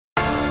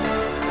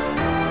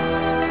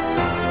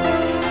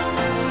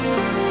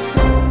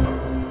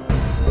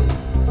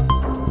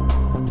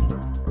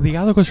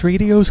Dialogos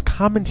Radio's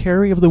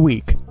Commentary of the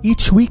Week.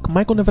 Each week,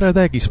 Michael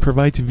Nevradakis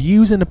provides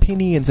views and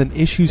opinions on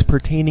issues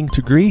pertaining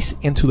to Greece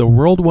and to the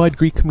worldwide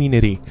Greek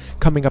community.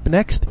 Coming up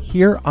next,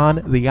 here on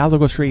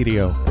Dialogos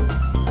Radio.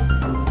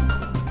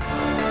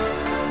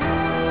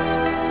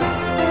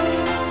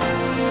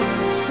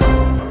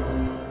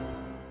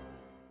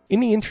 In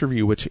the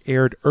interview which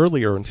aired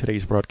earlier in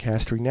today's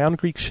broadcast, renowned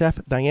Greek chef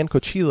Diane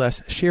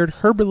Kochilas shared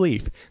her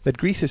belief that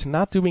Greece is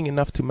not doing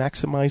enough to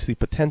maximize the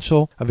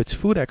potential of its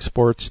food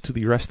exports to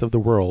the rest of the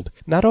world.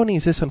 Not only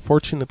is this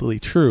unfortunately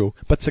true,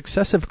 but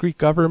successive Greek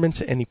governments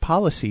and the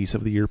policies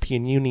of the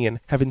European Union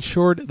have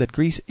ensured that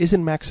Greece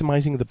isn't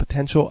maximizing the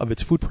potential of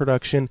its food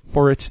production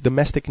for its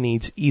domestic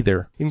needs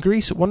either. In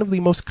Greece, one of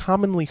the most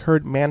commonly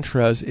heard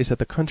mantras is that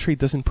the country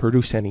doesn't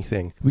produce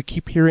anything. We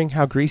keep hearing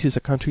how Greece is a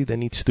country that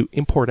needs to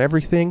import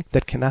everything,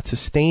 that cannot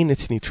sustain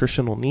its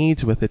nutritional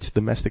needs with its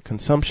domestic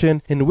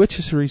consumption, and which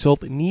as a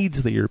result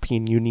needs the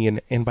European Union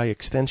and by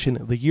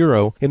extension the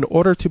euro in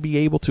order to be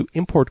able to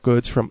import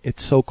goods from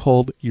its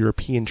so-called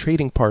European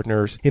trading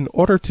partners in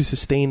order to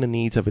sustain the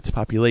needs of its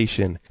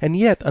population. And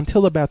yet,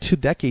 until about 2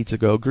 decades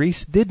ago,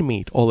 Greece did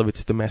meet all of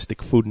its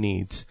domestic food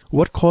needs.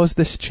 What caused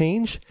this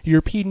change?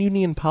 European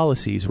Union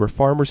policies where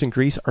farmers in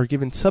Greece are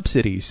given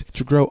subsidies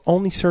to grow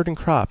only certain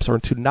crops or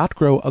to not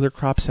grow other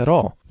crops at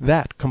all.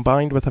 That,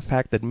 combined with the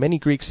fact that many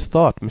Greeks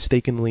thought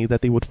mistakenly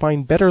that they would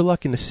find better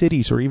luck in the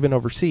cities or even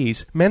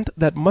overseas, meant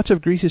that much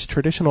of Greece's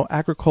traditional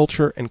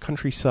agriculture and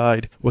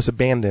countryside was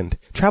abandoned.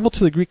 Travel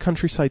to the Greek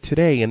countryside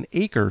today and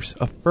acres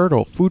of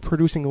fertile,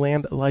 food-producing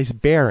land lies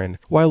barren,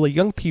 while the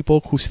young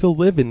people who still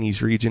live in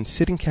these regions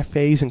sit in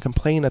cafes and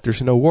complain that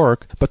there's no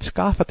work, but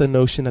scoff at the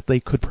notion that they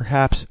could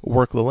perhaps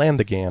work the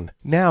land again.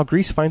 Now,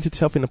 Greece finds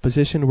itself in a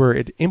position where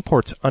it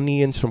imports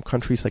onions from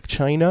countries like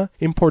China,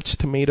 imports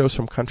tomatoes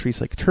from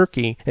countries like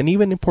Turkey, and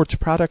even imports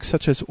products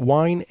such as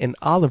wine and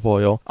olive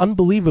oil,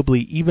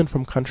 unbelievably even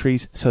from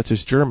countries such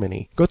as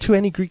Germany. Go to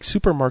any Greek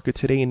supermarket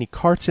today and the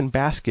carts and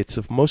baskets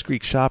of most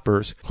Greek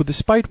shoppers, who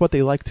despite what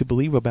they like to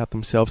believe about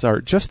themselves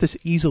are just as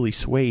easily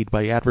swayed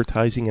by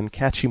advertising and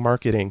catchy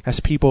marketing as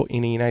people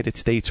in the United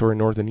States or in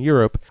Northern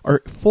Europe,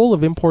 are full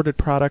of imported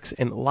products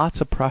and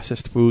lots of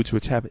processed foods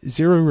which have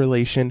zero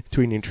relation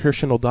to a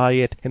nutritional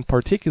diet and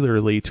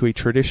particularly to a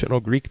traditional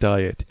Greek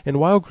diet. And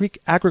while Greek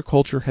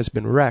agriculture has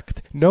been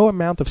wrecked, no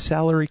amount of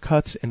salary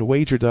cuts and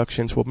wage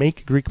reductions will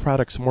make Greek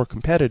products more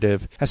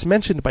competitive, as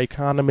mentioned by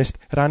economist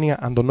Rania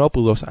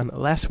Antonopoulos on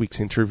last week's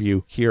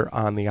interview here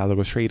on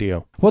Dialogos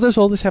Radio. What does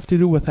all this have to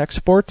do with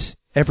exports?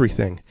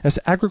 Everything. As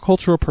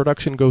agricultural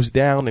production goes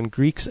down and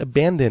Greeks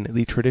abandon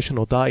the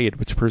traditional diet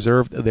which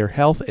preserved their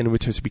health and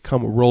which has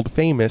become world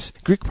famous,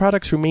 Greek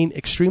products remain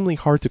extremely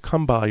hard to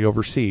come by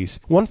overseas.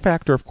 One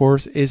factor, of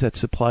course, is that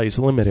supply is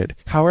limited.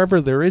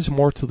 However, there is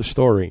more to the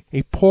story.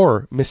 A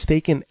poor,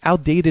 mistaken,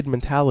 outdated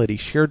mentality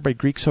shared by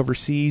Greeks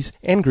overseas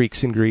and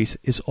Greeks in Greece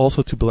is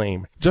also to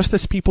blame. Just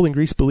as people in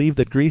Greece believe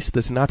that Greece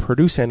does not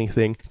produce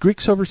anything,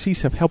 Greeks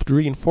overseas have helped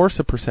reinforce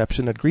the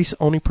perception that Greece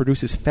only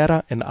produces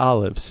feta and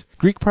olives.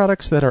 Greek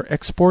products that are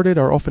exported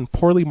are often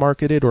poorly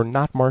marketed or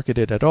not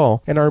marketed at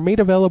all, and are made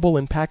available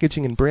in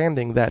packaging and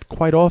branding that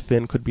quite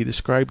often could be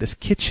described as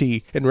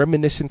kitschy and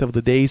reminiscent of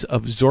the days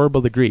of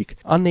Zorba the Greek,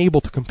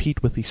 unable to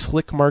compete with the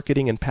slick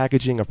marketing and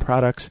packaging of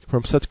products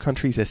from such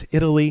countries as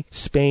Italy,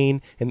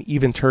 Spain, and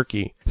even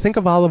Turkey. Think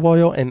of olive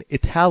oil and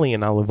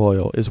Italian olive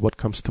oil is what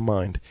comes to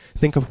mind.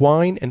 Think of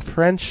wine and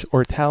French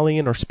or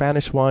Italian or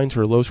Spanish wines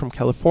or those from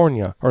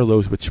California are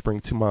those which spring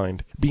to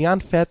mind.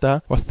 Beyond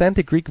feta,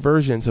 authentic Greek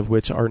versions of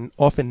which are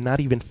often not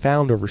even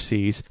found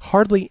overseas,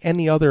 hardly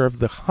any other of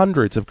the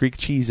hundreds of Greek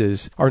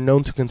cheeses are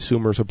known to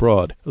consumers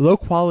abroad.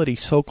 Low-quality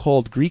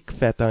so-called Greek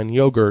feta and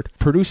yogurt,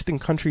 produced in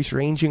countries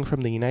ranging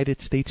from the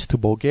United States to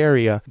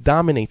Bulgaria,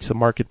 dominates the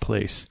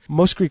marketplace.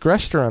 Most Greek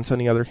restaurants, on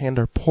the other hand,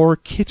 are poor,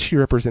 kitschy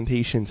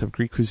representations of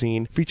Greek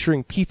cuisine,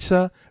 featuring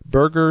pizza,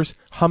 burgers,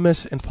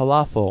 hummus, and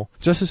falafel,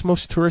 just as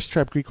most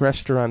tourist-trapped Greek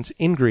restaurants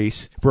in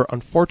Greece, where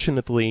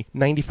unfortunately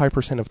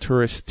 95% of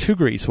tourists to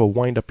Greece will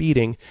wind up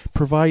eating,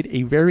 provide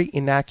a very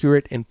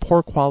inaccurate and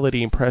poor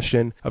quality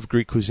impression of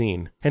Greek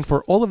cuisine. And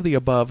for all of the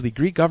above, the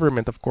Greek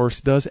government, of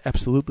course, does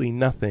absolutely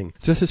nothing,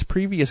 just as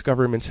previous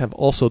governments have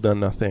also done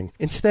nothing.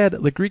 Instead,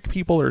 the Greek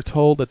people are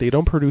told that they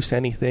don't produce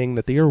anything,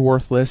 that they are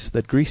worthless,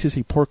 that Greece is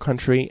a poor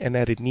country, and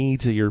that it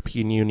needs the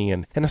European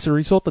Union. And as a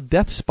result, the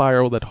death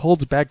spiral that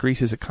holds back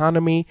Greece's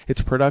economy,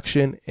 its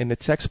production, and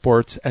its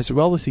exports, as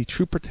well as the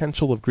true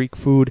potential of Greek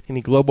food in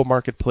the global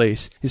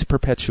marketplace, is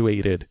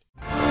perpetuated.